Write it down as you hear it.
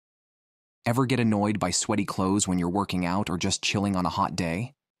Ever get annoyed by sweaty clothes when you're working out or just chilling on a hot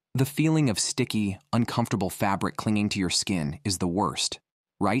day? The feeling of sticky, uncomfortable fabric clinging to your skin is the worst,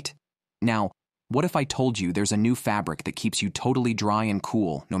 right? Now, what if I told you there's a new fabric that keeps you totally dry and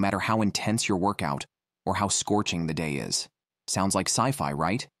cool no matter how intense your workout or how scorching the day is? Sounds like sci-fi,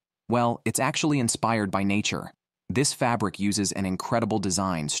 right? Well, it's actually inspired by nature. This fabric uses an incredible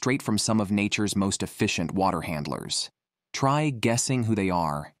design straight from some of nature's most efficient water handlers. Try guessing who they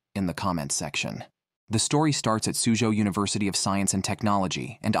are in the comments section. The story starts at Suzhou University of Science and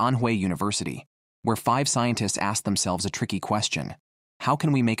Technology and Anhui University, where 5 scientists ask themselves a tricky question. How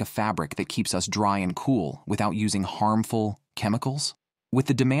can we make a fabric that keeps us dry and cool without using harmful chemicals? With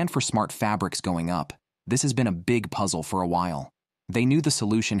the demand for smart fabrics going up, this has been a big puzzle for a while. They knew the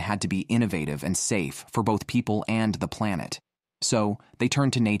solution had to be innovative and safe for both people and the planet. So, they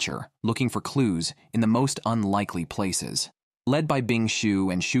turned to nature, looking for clues in the most unlikely places. Led by Bing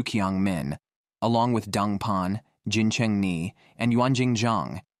Xu and Shuqiang Min, along with Deng Pan, Jincheng and Yuanjing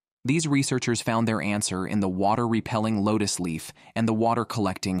Zhang, these researchers found their answer in the water-repelling lotus leaf and the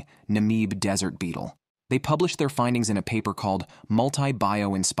water-collecting Namib Desert beetle. They published their findings in a paper called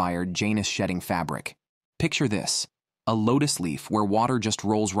Multi-Bio-Inspired Janus-Shedding Fabric. Picture this: a lotus leaf where water just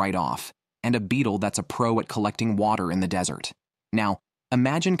rolls right off, and a beetle that's a pro at collecting water in the desert. Now,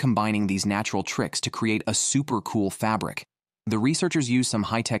 imagine combining these natural tricks to create a super cool fabric. The researchers used some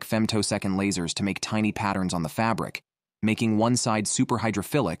high-tech femtosecond lasers to make tiny patterns on the fabric, making one side super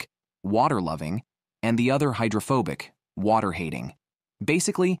hydrophilic, water-loving, and the other hydrophobic, water-hating.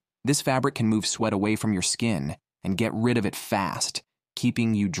 Basically, this fabric can move sweat away from your skin and get rid of it fast,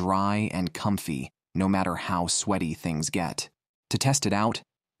 keeping you dry and comfy, no matter how sweaty things get. To test it out,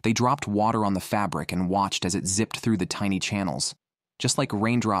 they dropped water on the fabric and watched as it zipped through the tiny channels, just like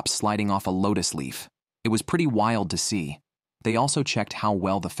raindrops sliding off a lotus leaf. It was pretty wild to see. They also checked how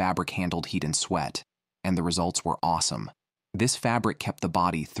well the fabric handled heat and sweat, and the results were awesome. This fabric kept the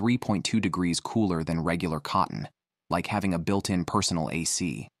body 3.2 degrees cooler than regular cotton, like having a built-in personal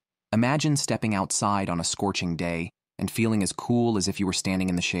AC. Imagine stepping outside on a scorching day and feeling as cool as if you were standing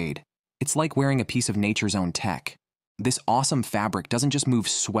in the shade. It's like wearing a piece of nature's own tech. This awesome fabric doesn't just move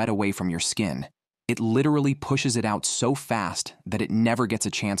sweat away from your skin. It literally pushes it out so fast that it never gets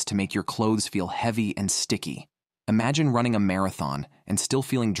a chance to make your clothes feel heavy and sticky. Imagine running a marathon and still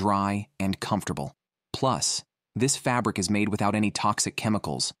feeling dry and comfortable. Plus, this fabric is made without any toxic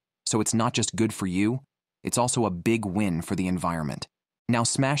chemicals, so it's not just good for you, it's also a big win for the environment. Now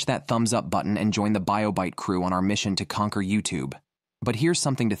smash that thumbs up button and join the BioByte crew on our mission to conquer YouTube. But here's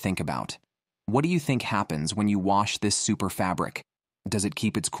something to think about. What do you think happens when you wash this super fabric? Does it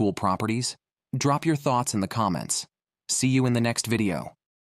keep its cool properties? Drop your thoughts in the comments. See you in the next video.